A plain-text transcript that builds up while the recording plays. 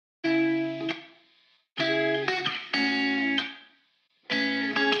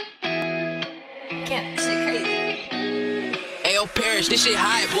can't. This shit crazy. Ayo, Paris, this shit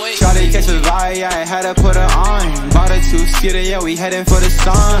high, boy. Shawty catch a vibe, yeah, I had to put her on. Bought a two-seater, yeah, we heading for the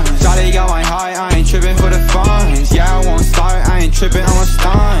sun. Shawty got my high, I ain't tripping for the funds. Yeah, I won't start, I ain't tripping, I'm a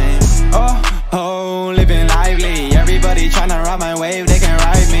stun. Oh, living lively. Everybody tryna ride my wave, they can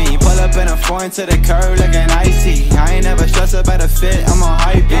ride me. Pull up in a foreign to the curb looking icy. I ain't never stressed about a fit, I'm on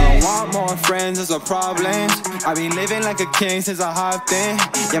hype beat. I want more friends, there's a problem. I been living like a king since I hopped in.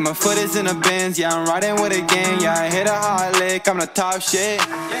 Yeah, my foot is in the bins, yeah, I'm riding with a gang. Yeah, I hit a hot lick, I'm the top shit.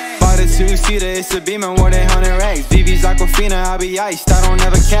 Bought a two-seater, it's a Beamer, more than 100 racks. BB's Aquafina, I be iced, I don't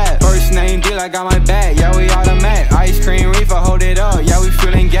ever cap. First name deal, I got my back, yeah, we automatic. Ice cream reefer, hold it up, yeah, we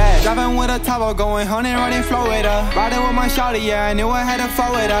feeling gas. Driving with a Tabo, going 100, running flow with her. Riding with my shawty, yeah, I knew I had to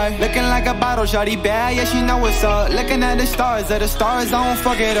flow with her. Looking like a bottle, shawty bad, yeah, she know what's up. Looking at the stars, don't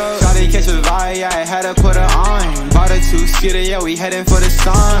fuck it up. Shawty catch a vibe, yeah, I had to put her on. Bought a two-seater, yeah, we heading for the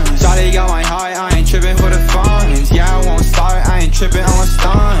sun. Shawty got my high, I ain't tripping for the funds. Yeah, I won't start, I ain't tripping, I'm a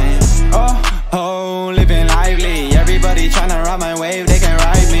stun. Oh, living lively. Everybody tryna ride my wave, they can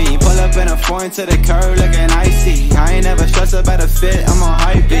ride me. Pull up in a foreign to the curb looking icy. I ain't never stressed about a fit, I'm on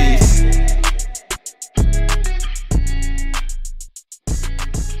hype beat.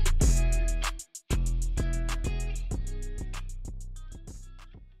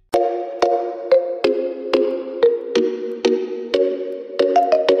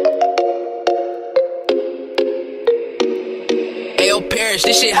 Ayo, Paris,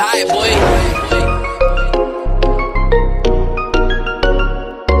 this shit high, boy.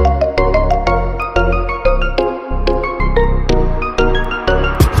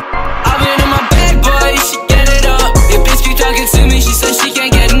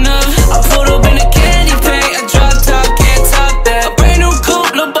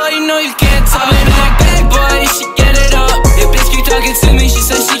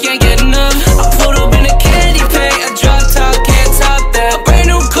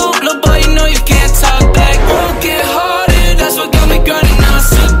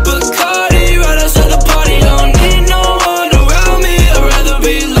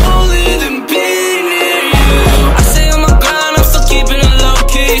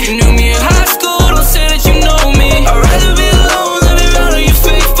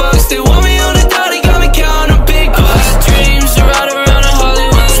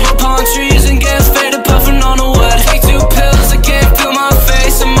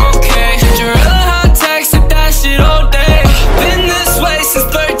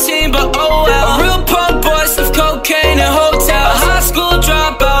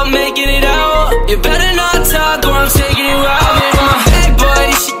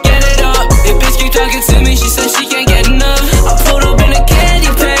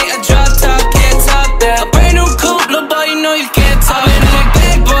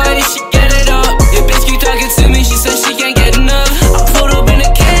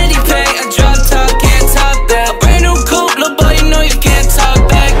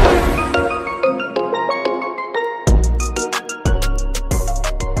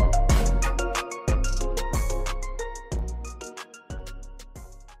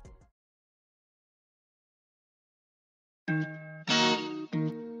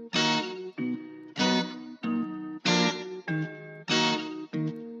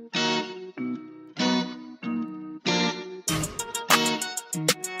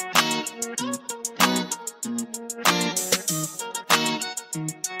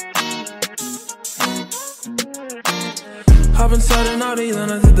 Hop inside an Audi,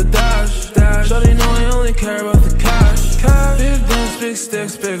 then I hit the dash. Shawty know I only care about the cash. Big guns, big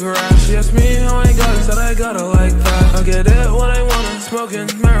sticks, big rash. She asked me how I got it, said I got it like that. I get it when I wanna, smoking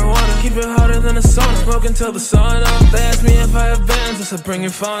marijuana. Keep it hotter than a sauna, smoking till the sun up. They asked me if I have bands, I said bring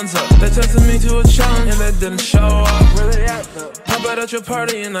your funds up. They texted me to a challenge, and they didn't show up. Where they at though? Pop out at your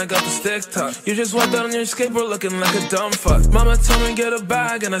party and I got the stick tucked. You just walked out on your skateboard looking like a dumb fuck. Mama told me get a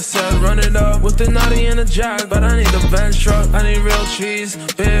bag and I said run it up. With the naughty and a jag, but I need a bench truck. I need real cheese,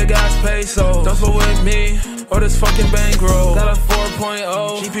 big ass peso. Don't fuck with me, or this fucking bankroll. Got a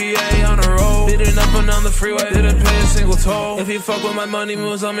 4.0 GPA on the road. Beating up and down the freeway, didn't pay a single toll. If you fuck with my money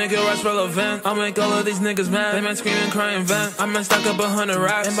moves, I'll make it rest relevant. I'll make all of these niggas mad. They might scream and cry and vent. I might stack up 100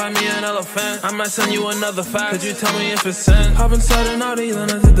 racks and buy me an elephant. I might send you another fax. Could you tell me if it's sent? Hop inside an Audi, then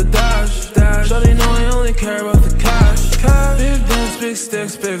I hit the dash. Shawty know I only care about the cash. Big guns, big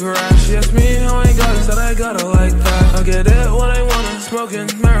sticks, big rash. She asked me how I got it, said I got it like that. I get it when I wanna, smoking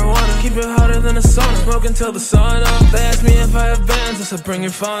marijuana. Keep it hotter than a sauna, smoking till the sun up. They asked me if I have bands, I said bring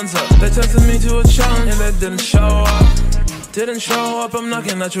your funds up. They texted me to a challenge, and they didn't show up. Didn't show up, I'm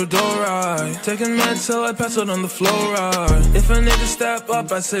knocking at your door, right? Taking meds till I pass out on the floor, right? If a nigga step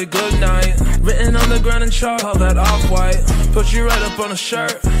up, I say goodnight. Written on the ground in chalk, all that off-white. Put you right up on a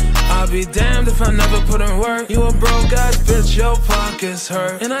shirt. I'll be damned if I never put in work. You a broke ass bitch, your pockets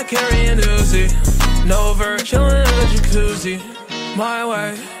hurt. And I carry an Uzi, no vert, chillin' in the jacuzzi. My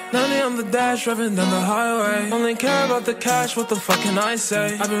way, 90 on the dash, driving down the highway. Only care about the cash, what the fuck can I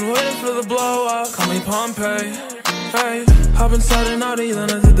say? I've been waiting for the blow up, call me Pompeii. Hey, hop inside an Audi, then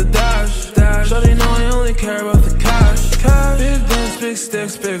I did the dash. Shawty know I only care about the cash. Big dance, big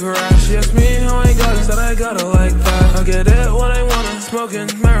sticks, big rash. She asked me how I got it, said I got it like that. I get it when I wanna, smoking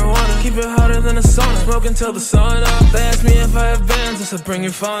marijuana. Keep it hotter than a sauna, smoking till the sun up. They asked me if I have bands, I said bring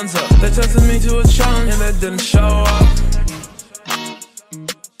your funds up. They texted me to a challenge, and they didn't show up.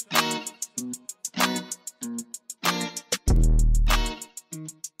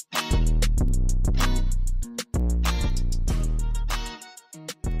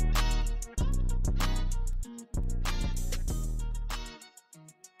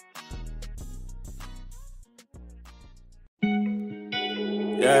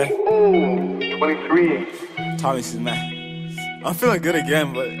 Yeah. 23. Tommy says, man, I'm feeling good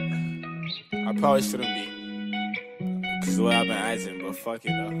again, but I probably shouldn't be. Cause the way I've been acting, but fuck it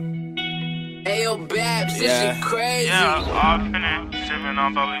though. Ayo, Babs, this shit crazy. Yeah, off in it, sipping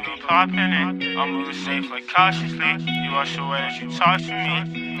on bubbly, we popping it. I'm moving safe, like cautiously. You watch the way that you talk to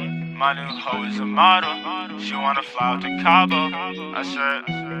me. My new hoe is a model. She wanna fly out to Cabo.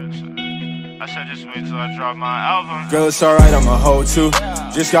 I said just wait till I drop my album. Girl, it's alright, I'm a hoe too.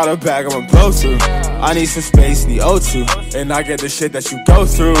 Just got a bag, I'ma blow through. I need some space, need O2. And I get the shit that you go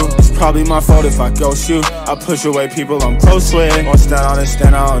through. It's probably my fault if I ghost you. I push away people I'm close with. Or stand on and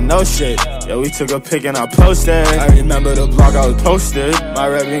stand out on no shit. Yeah, we took a pic and I posted. I remember the blog I was posted. My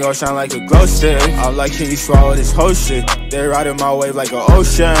red ring gon' shine like a glow stick. I'm like, can you swallow this whole shit? They riding my wave like an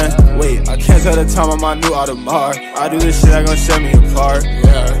ocean. Wait, I can't tell the time on my new Audemars. I do this shit that gon' set me apart.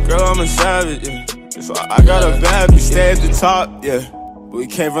 Yeah, girl, I'm a savage, yeah. So I got a bad, we stay at the top, yeah. We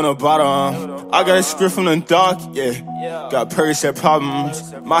came from the bottom. I got a script from the dock, yeah. Got Percocet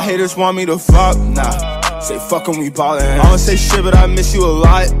problems. My haters want me to flop, nah. Say fuck 'em, we ballin'. I don't say shit, but I miss you a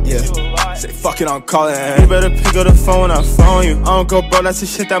lot, yeah. Say fuck it, I'm callin'. You better pick up the phone when I phone you. I don't go bro, that's the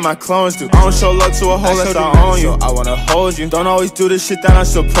shit that my clones do. I don't show love to a hoe unless I own you. I wanna hold you. Don't always do the shit that I'm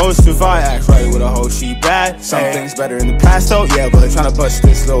supposed to. If I act right with a hoe, she bad. Some things better in the past though, yeah. But tryna bust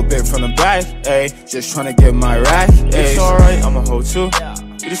this little bit from the back, ayy. Just tryna get my rack, ayy. It's alright, I'm a hoe too.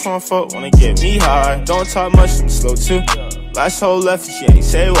 You just wanna fuck, wanna get me high. Don't talk much, I'm slow too. Last hoe left and she ain't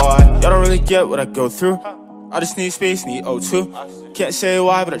say why. Y'all don't really get what I go through. I just need space, need O2. Can't say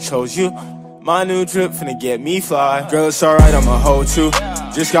why, but I chose you. My new drip finna get me fly. Girl, it's alright, I'm a hoe too.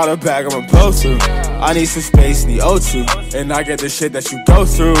 Just got a bag, I'ma blow through. I need some space, need O2. And I get the shit that you go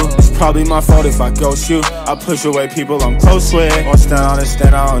through. It's probably my fault if I ghost you. I push away people I'm close with. Or stand on and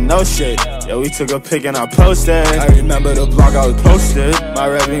stand out on no shit. Yeah, we took a pic and I posted. I remember the blog I was posted. My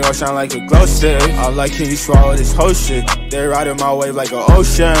red ring gon' shine like a glow stick. I'm like, can you swallow this whole shit? They riding my wave like an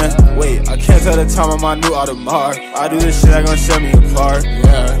ocean. Wait, I can't tell the time on my new Audemars. I do this shit that gon' set me apart.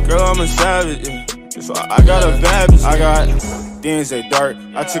 Yeah, girl, I'm a savage, yeah. So I got a bad bitch. I got DNZ dark.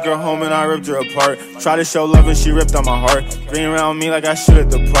 I took her home and I ripped her apart. Tried to show love and she ripped on my heart. Green around me like I should at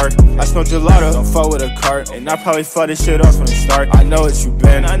the park. I smoke gelato, don't fuck with a cart. And I probably fucked this shit off from the start. I know what you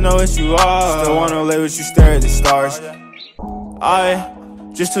been, I know what you are. Still wanna lay with you, stare at the stars. I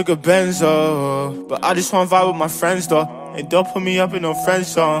just took a benzo, but I just wanna vibe with my friends though. And don't put me up in no friend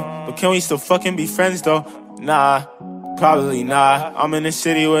song. But can we still fucking be friends though? Nah, probably not. I'm in a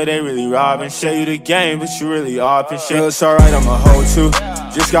city where they really rob and show you the game, but you really off and shit. Girl, it's alright, I'm a hoe too.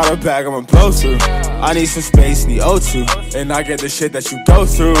 Just got a bag, I'ma blow through. I need some space, need O2. And I get the shit that you go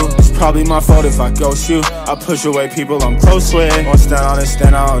through. It's probably my fault if I ghost you. I push away people I'm close with. Or stand on and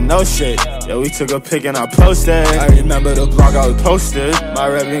stand out on no shit. Yeah, we took a pic and I posted. I remember the blog I was posted. My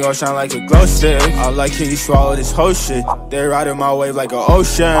red ring gon' shine like a glow stick. I'm like, can you swallow this whole shit? They riding my wave like an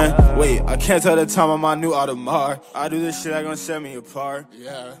ocean. Wait, I can't tell the time on my new Audemars. I do this shit that gon' set me apart.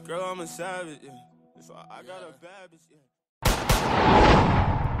 Yeah, girl, I'm a savage, yeah. So I got a bad bitch, yeah.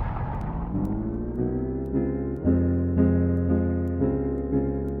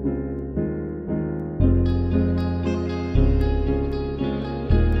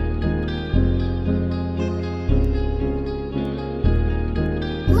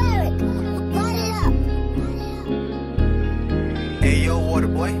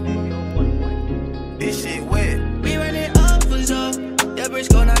 Boy, this shit wet. We run it up for so. That bitch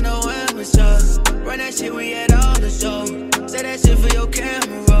gon' not know where it's up. Run that shit, we had all the show. Say that shit for your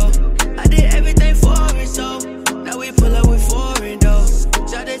camera roll. I did everything for it, so now we pull up with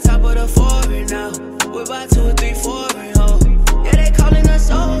now. We're about 2 or 3 foreign hoes. Yeah, they calling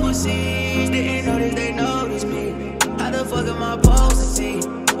us overseas. Didn't notice they noticed me. How the fuck am I supposed to see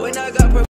when I got